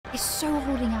It's so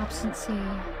holding absentee.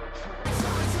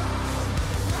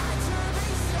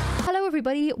 Hello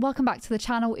everybody, welcome back to the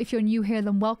channel. If you're new here,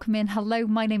 then welcome in. Hello,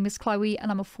 my name is Chloe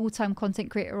and I'm a full-time content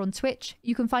creator on Twitch.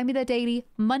 You can find me there daily,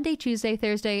 Monday, Tuesday,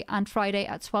 Thursday and Friday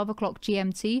at 12 o'clock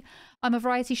GMT. I'm a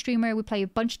variety streamer. We play a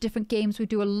bunch of different games. We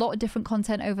do a lot of different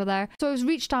content over there. So I was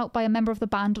reached out by a member of the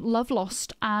band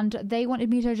LOVELOST and they wanted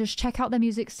me to just check out their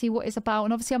music, see what it's about.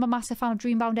 And obviously I'm a massive fan of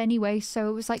Dreambound anyway. So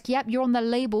it was like, yep, you're on their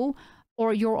label.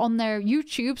 Or you're on their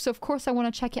YouTube, so of course I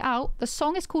want to check it out. The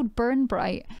song is called Burn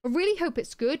Bright. I really hope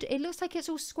it's good. It looks like it's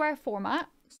all square format,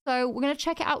 so we're going to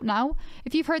check it out now.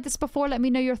 If you've heard this before, let me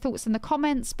know your thoughts in the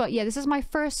comments. But yeah, this is my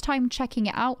first time checking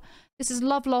it out. This is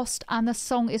LOVELOST, and the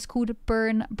song is called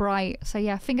Burn Bright. So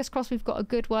yeah, fingers crossed we've got a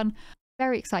good one.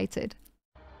 Very excited.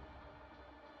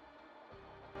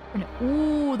 Turn it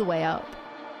all the way up.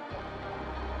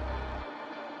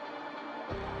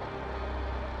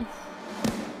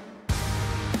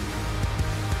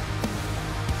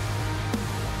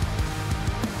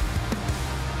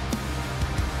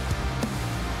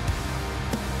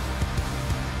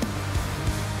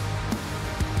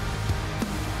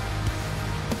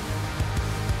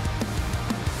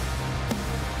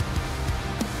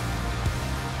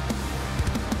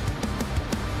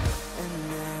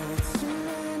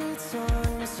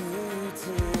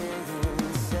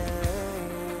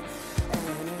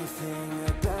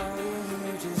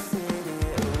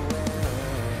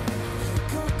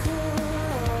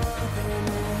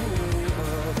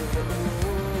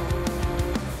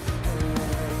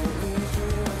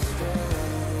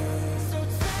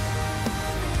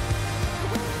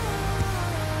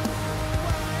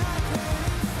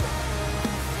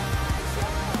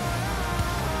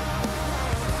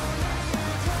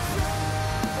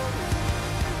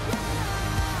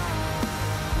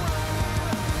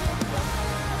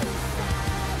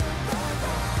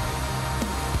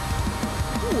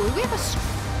 We have a screen.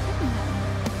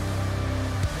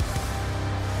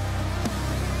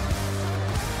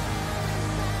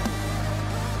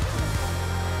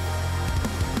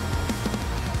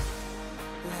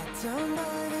 Let down by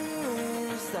the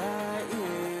years that you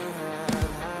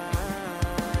have had,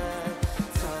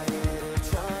 tired of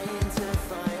trying to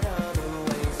find other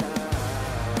ways out.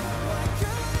 Why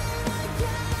couldn't I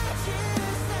get you to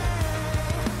stay?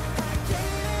 I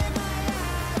gave it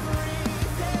my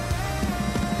everything.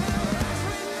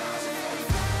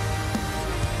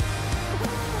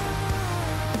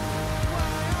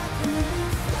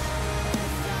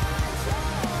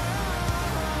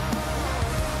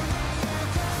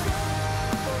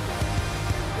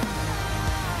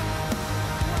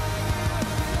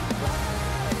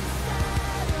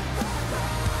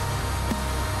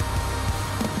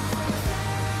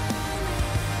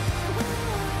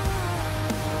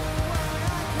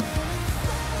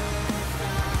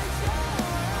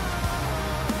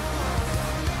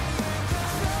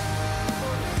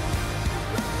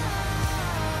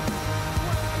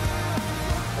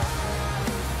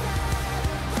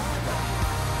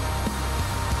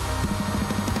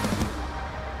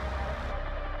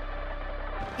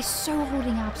 It's so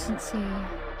holding absentee.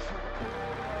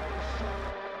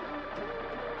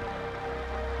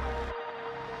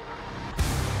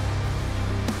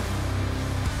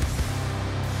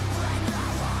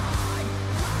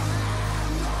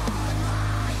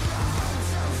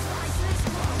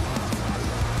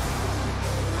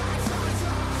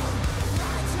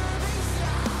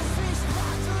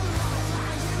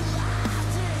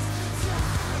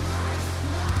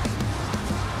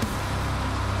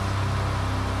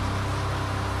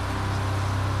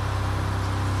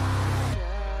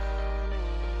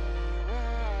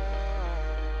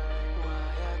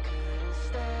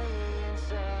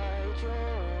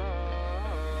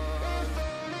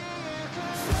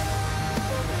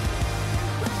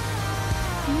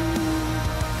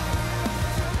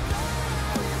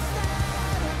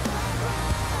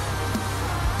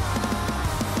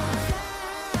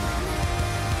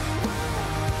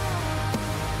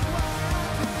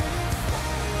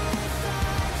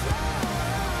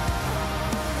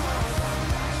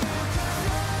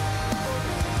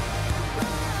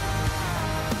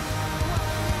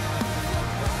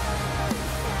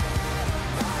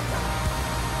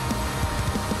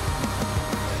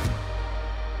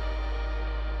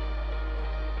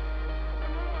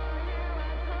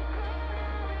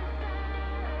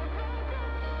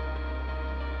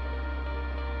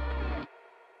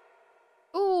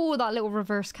 Oh, that little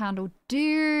reverse candle.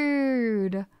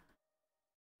 Dude.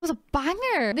 was a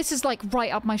banger. This is like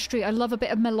right up my street. I love a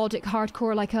bit of melodic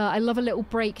hardcore. Like I love a little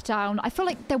breakdown. I feel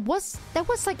like there was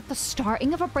like the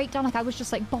starting of a breakdown. Like I was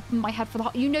just like bopping my head for the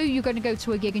you know you're going to go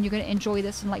to a gig and you're going to enjoy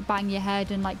this and like bang your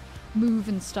head and like move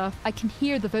and stuff. I can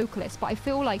hear the vocalist, but I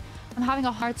feel like I'm having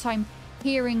a hard time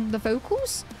hearing the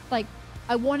vocals. Like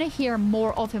I want to hear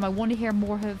more of him. I want to hear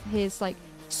more of his like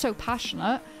so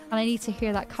passionate, and I need to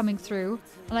hear that coming through.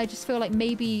 And I just feel like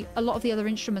maybe a lot of the other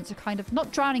instruments are kind of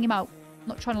not drowning him out.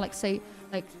 Not trying to like say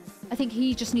like I think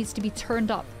he just needs to be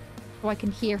turned up so I can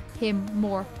hear him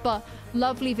more. But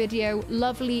lovely video,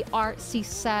 lovely artsy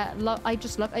set. I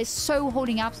just love it. It's so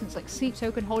Holding Absence, like Sleep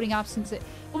Token, Holding Absence. It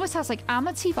almost has like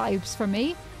Amity vibes for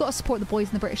me. Gotta support the boys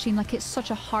in the British scene. Like it's such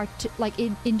a hard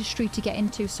industry to get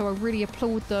into, so I really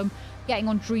applaud them getting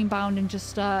on Dreambound and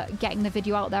just getting the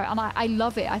video out there. And I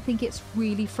love it. I think it's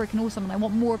really freaking awesome, and I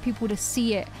want more people to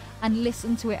see it and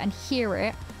listen to it and hear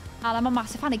it. And I'm a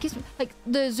massive fan. It gives me, like,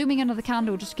 the zooming under the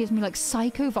candle just gives me, like,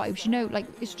 psycho vibes, you know? Like,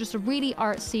 it's just a really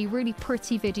artsy, really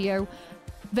pretty video.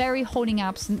 Very Holding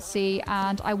Absence-y,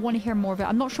 and I want to hear more of it.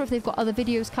 I'm not sure if they've got other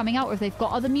videos coming out or if they've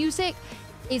got other music.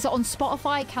 Is it on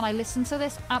Spotify? Can I listen to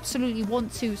this? Absolutely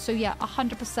want to. So, yeah,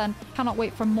 100%. Cannot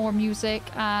wait for more music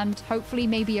and hopefully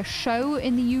maybe a show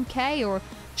in the UK or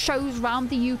shows around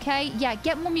the UK. Yeah,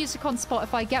 get more music on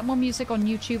Spotify, get more music on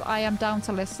YouTube. I am down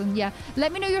to listen. Yeah,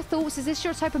 let me know your thoughts. Is this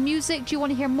your type of music? Do you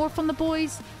want to hear more from the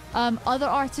boys? Other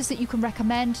artists that you can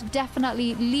recommend?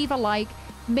 Definitely leave a like.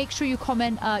 Make sure you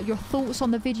comment your thoughts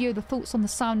on the video, the thoughts on the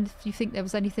sound. If you think there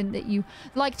was anything that you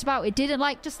liked about it, didn't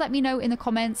like, just let me know in the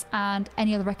comments. And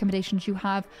any other recommendations you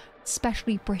have,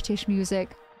 especially British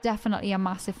music. Definitely a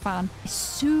massive fan. It's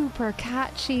super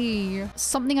catchy.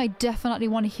 Something I definitely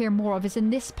want to hear more of is in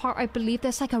this part. I believe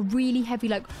there's like a really heavy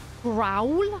like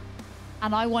growl,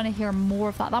 and I want to hear more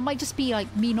of that. That might just be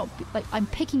like me not like I'm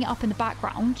picking it up in the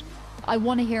background. I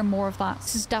want to hear more of that.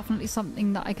 This is definitely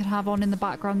something that I could have on in the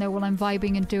background there while I'm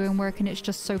vibing and doing work, and it's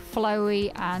just so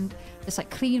flowy, and there's like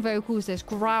clean vocals, there's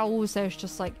growls, there's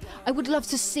just like I would love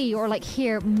to see or like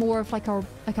hear more of like a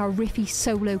riffy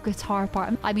solo guitar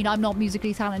part. I mean, I'm not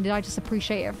musically talented, I just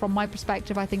appreciate it from my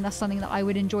perspective. I think that's something that I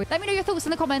would enjoy. Let me know your thoughts in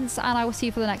the comments, and I will see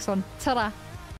you for the next one. Ta-da!